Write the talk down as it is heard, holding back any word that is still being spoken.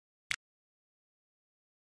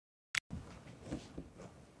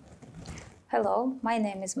Hello, my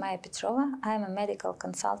name is Maya Petrova. I am a medical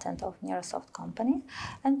consultant of Neurosoft company,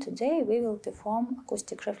 and today we will perform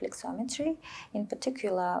acoustic reflexometry. In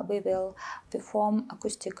particular, we will perform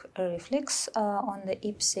acoustic reflex on the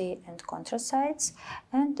IPSI and contra sides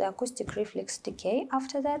and the acoustic reflex decay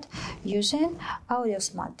after that using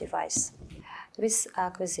AudioSmart device. These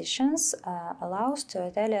acquisitions allows to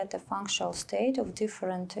evaluate the functional state of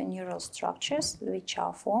different neural structures which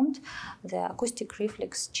are formed the acoustic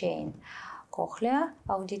reflex chain: cochlea,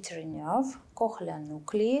 auditory nerve, cochlear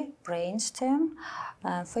nuclei, brainstem,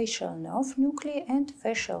 facial nerve nuclei, and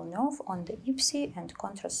facial nerve on the IPSI and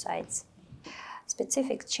contra sides.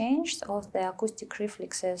 Specific changes of the acoustic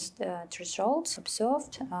reflexes thresholds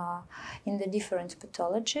observed in the different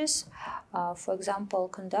pathologies, for example,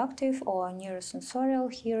 conductive or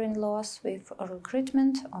neurosensorial hearing loss with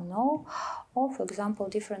recruitment or no, or for example,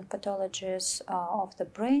 different pathologies of the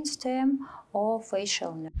brainstem or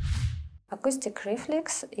facial nerve. Acoustic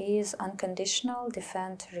reflex is unconditional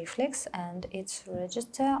defend reflex, and it's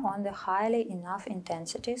registered on the highly enough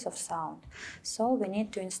intensities of sound. So we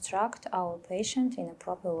need to instruct our patient in a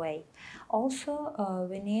proper way. Also,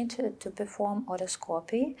 we need to perform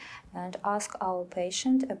otoscopy and ask our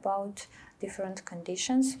patient about different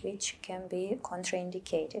conditions which can be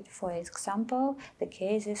contraindicated. For example, the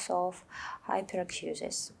cases of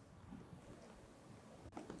hyperacusis.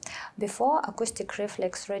 Before acoustic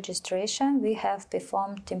reflex registration, we have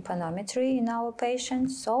performed tympanometry in our patient,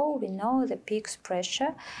 so we know the peak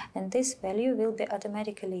pressure, and this value will be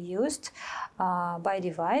automatically used by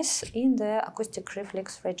device in the acoustic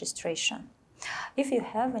reflex registration. If you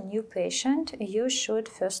have a new patient, you should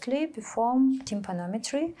firstly perform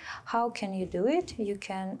tympanometry. How can you do it? You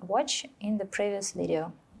can watch in the previous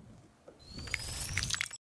video.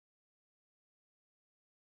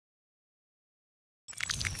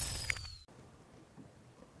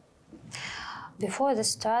 Before the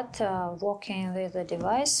start working with the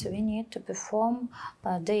device, we need to perform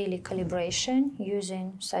daily calibration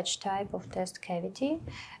using such type of test cavity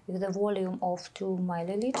with a volume of 2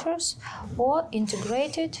 milliliters or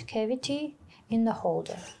integrated cavity in the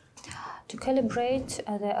holder. To calibrate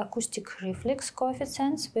the acoustic reflex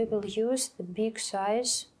coefficients, we will use the big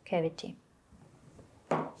size cavity.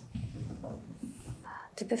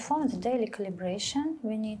 To perform the daily calibration,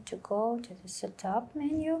 we need to go to the Setup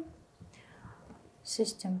menu,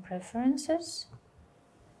 System Preferences,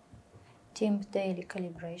 TIMP Daily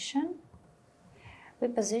Calibration. We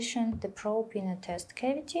position the probe in a test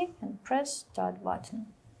cavity and press Start button.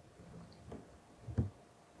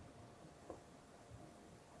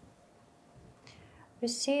 We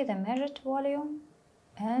see the measured volume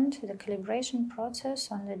and the calibration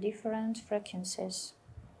process on the different frequencies.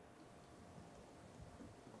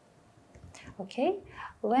 Okay,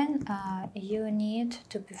 when you need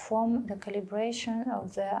to perform the calibration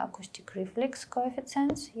of the acoustic reflex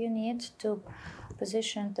coefficients, you need to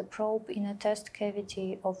position the probe in a test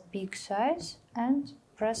cavity of big size and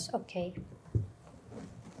press OK.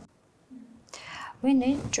 We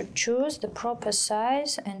need to choose the proper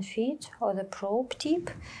size and fit of the probe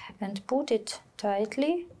tip and put it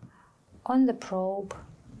tightly on the probe.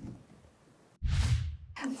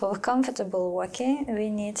 For comfortable working, we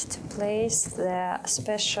need to place the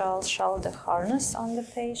special shoulder harness on the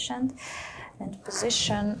patient and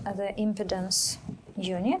position the impedance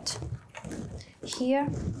unit here.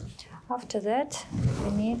 After that,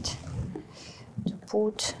 we need to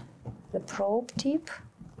put the probe tip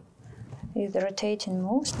with the rotating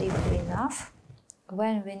moves deeply enough.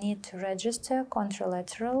 When we need to register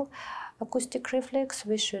contralateral acoustic reflex,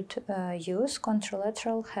 we should use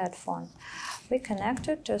contralateral headphone. We connect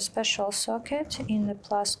it to a special socket in the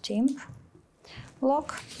plus TIMP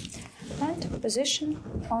block and position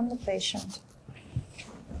on the patient.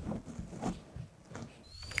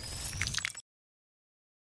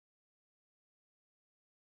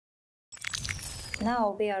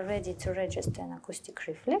 Now we are ready to register an acoustic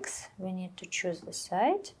reflex. We need to choose the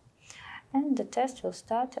side, and the test will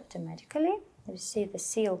start automatically. We see the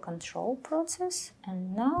seal control process,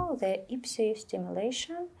 and now the IPSI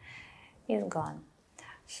stimulation is gone.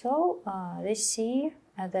 So we see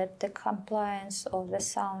that the compliance of the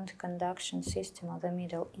sound conduction system of the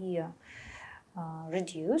middle ear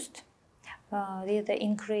reduced with the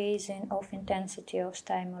increasing of intensity of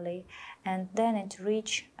stimuli, and then it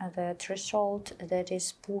reached the threshold that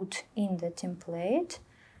is put in the template.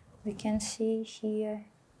 We can see here,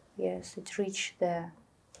 yes, it reached the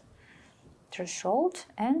threshold,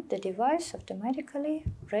 and the device automatically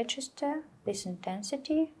registers this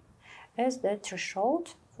intensity as the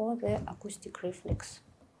threshold for the acoustic reflex.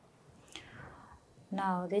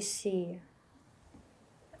 Now they see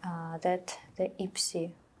that the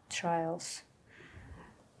IPSI trials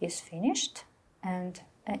is finished, and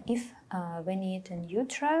if we need a new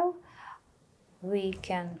trial, we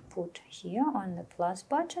can put here on the plus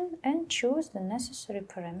button and choose the necessary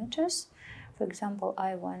parameters. For example,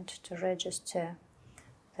 I want to register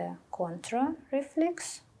the contra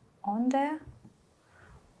reflex on the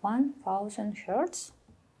 1000 Hertz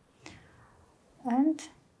and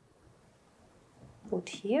put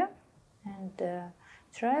here, and the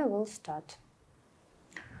trial will start.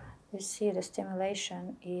 You see the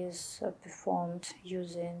stimulation is performed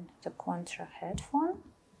using the contra headphone,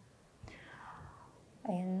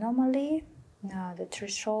 and normally the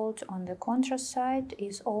threshold on the contra side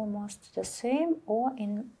is almost the same, or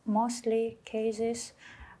in mostly cases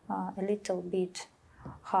a little bit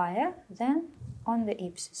higher than on the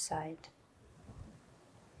IPSI side.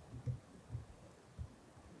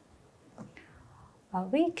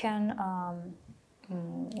 We can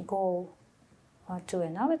go to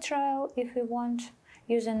another trial if we want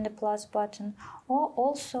using the plus button, or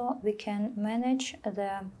also we can manage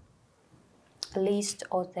the list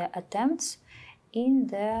of the attempts in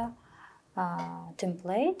the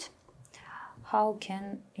template. How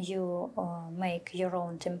can you make your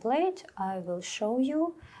own template? I will show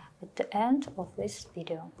you at the end of this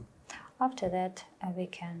video. After that, we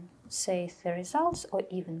can save the results or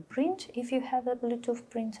even print if you have a Bluetooth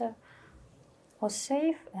printer, or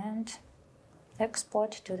save and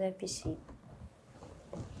export to the PC.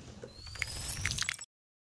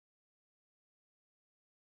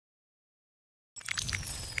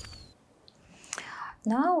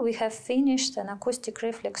 Now we have finished an acoustic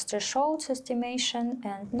reflex thresholds estimation,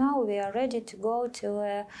 and now we are ready to go to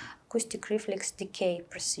an acoustic reflex decay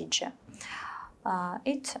procedure.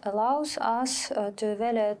 It allows us to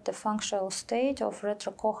evaluate the functional state of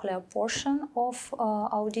retrocochlear portion of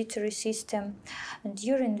auditory system, and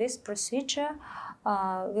during this procedure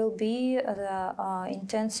will be the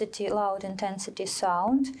loud intensity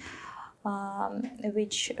sound,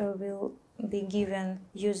 which will be given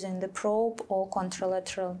using the probe or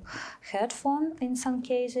contralateral headphone in some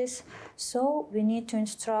cases. So we need to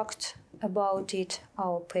instruct about it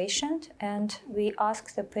our patient, and we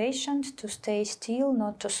ask the patient to stay still,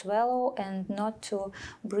 not to swallow and not to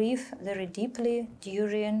breathe very deeply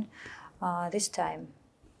during this time.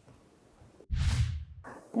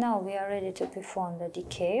 Now we are ready to perform the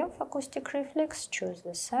decay of acoustic reflex. Choose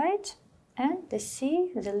the site and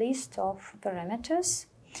see the list of parameters.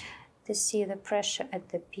 See the pressure at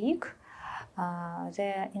the peak,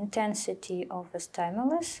 the intensity of the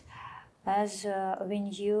stimulus. As we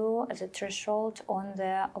knew, the threshold on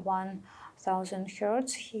the 1000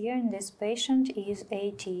 Hertz here in this patient is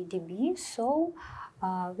 80 dB, so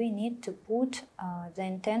we need to put the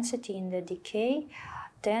intensity in the decay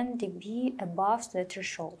 10 dB above the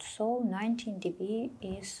threshold, so 19 dB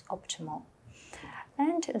is optimal.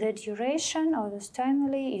 And the duration of the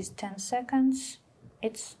stimuli is 10 seconds.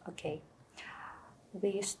 It's okay.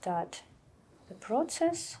 We start the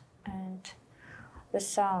process, and the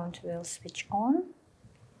sound will switch on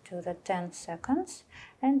to the 10 seconds,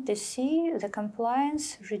 and to see the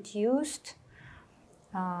compliance reduced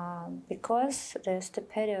because the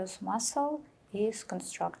stapedius muscle is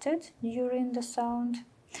constructed during the sound.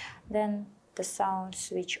 Then the sound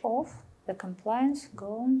switch off, the compliance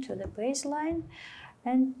going to the baseline,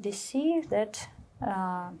 and they see that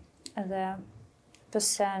the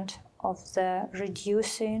percent of the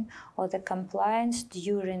reducing or the compliance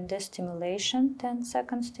during the stimulation,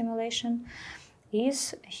 10-second stimulation,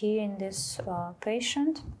 is here in this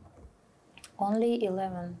patient only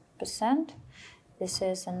 11%. This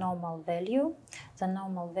is a normal value. The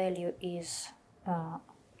normal value is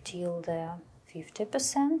till the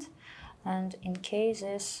 50%, and in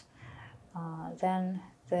cases then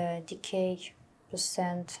the decay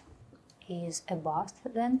percent is above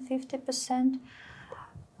than 50%.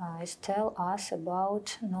 It tells us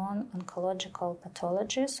about non-oncological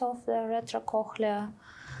pathologies of the retrocochlear,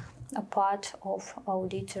 a part of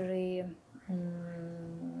auditory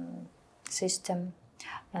system.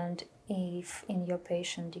 And if in your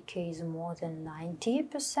patient decay is more than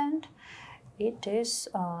 90%, it is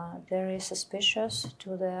very suspicious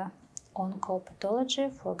to the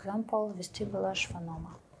oncopathology, for example, vestibular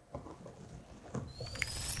schwannoma.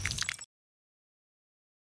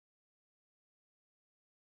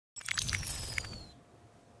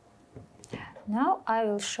 Now I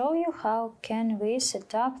will show you how can we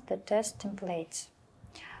set up the test templates.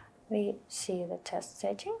 We see the test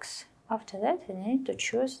settings. After that, we need to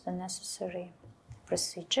choose the necessary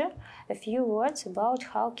procedure. A few words about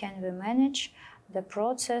how can we manage the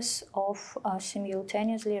process of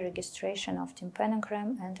simultaneously registration of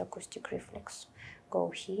tympanogram and acoustic reflex. Go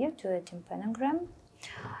here to the tympanogram.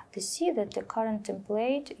 You see that the current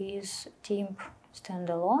template is timp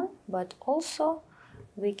standalone, but also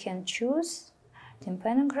we can choose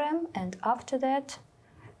tympanogram and after that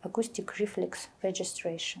acoustic reflex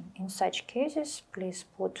registration. In such cases, please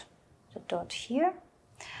put the dot here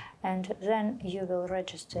and then you will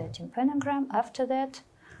register tympanogram. After that,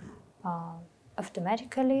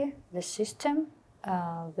 automatically the system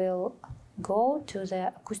will go to the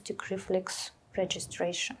acoustic reflex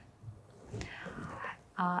registration.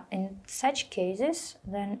 In such cases,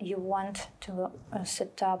 then you want to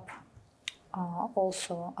set up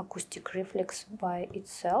also acoustic reflex by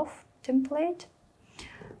itself template.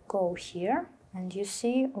 Go here and you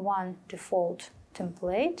see one default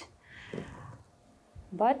template,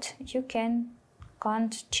 but you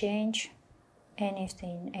can't change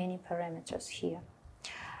anything, any parameters here.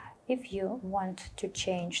 If you want to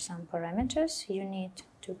change some parameters, you need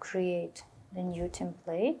to create the new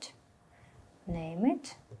template, name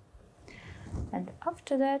it, and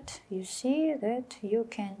after that you see that you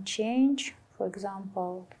can change, for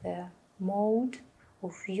example, the mode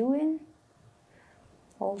of viewing.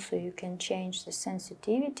 Also you can change the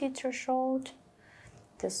sensitivity threshold,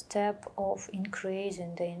 the step of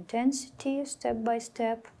increasing the intensity step by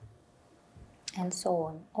step, and so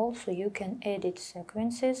on. Also you can edit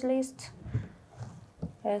sequences list,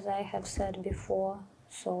 as I have said before.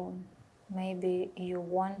 So maybe you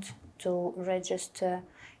want to register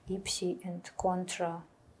IPSI and contra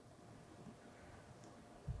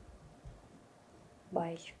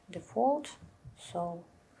by default, so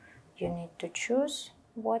you need to choose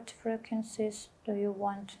what frequencies do you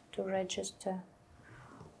want to register.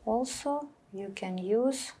 Also you can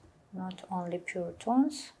use not only pure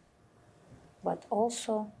tones, but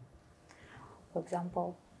also, for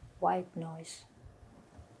example, white noise.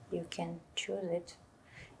 You can choose it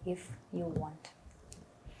if you want.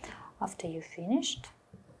 After you finished,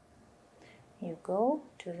 you go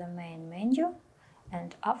to the main menu,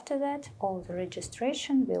 and after that all the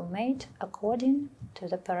registration will be made according to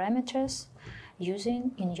the parameters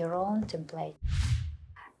using in your own template.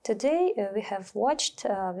 Today we have watched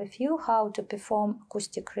with you how to perform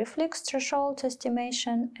acoustic reflex threshold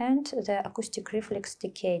estimation and the acoustic reflex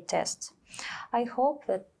decay test. I hope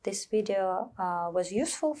that this video was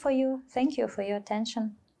useful for you. Thank you for your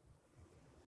attention.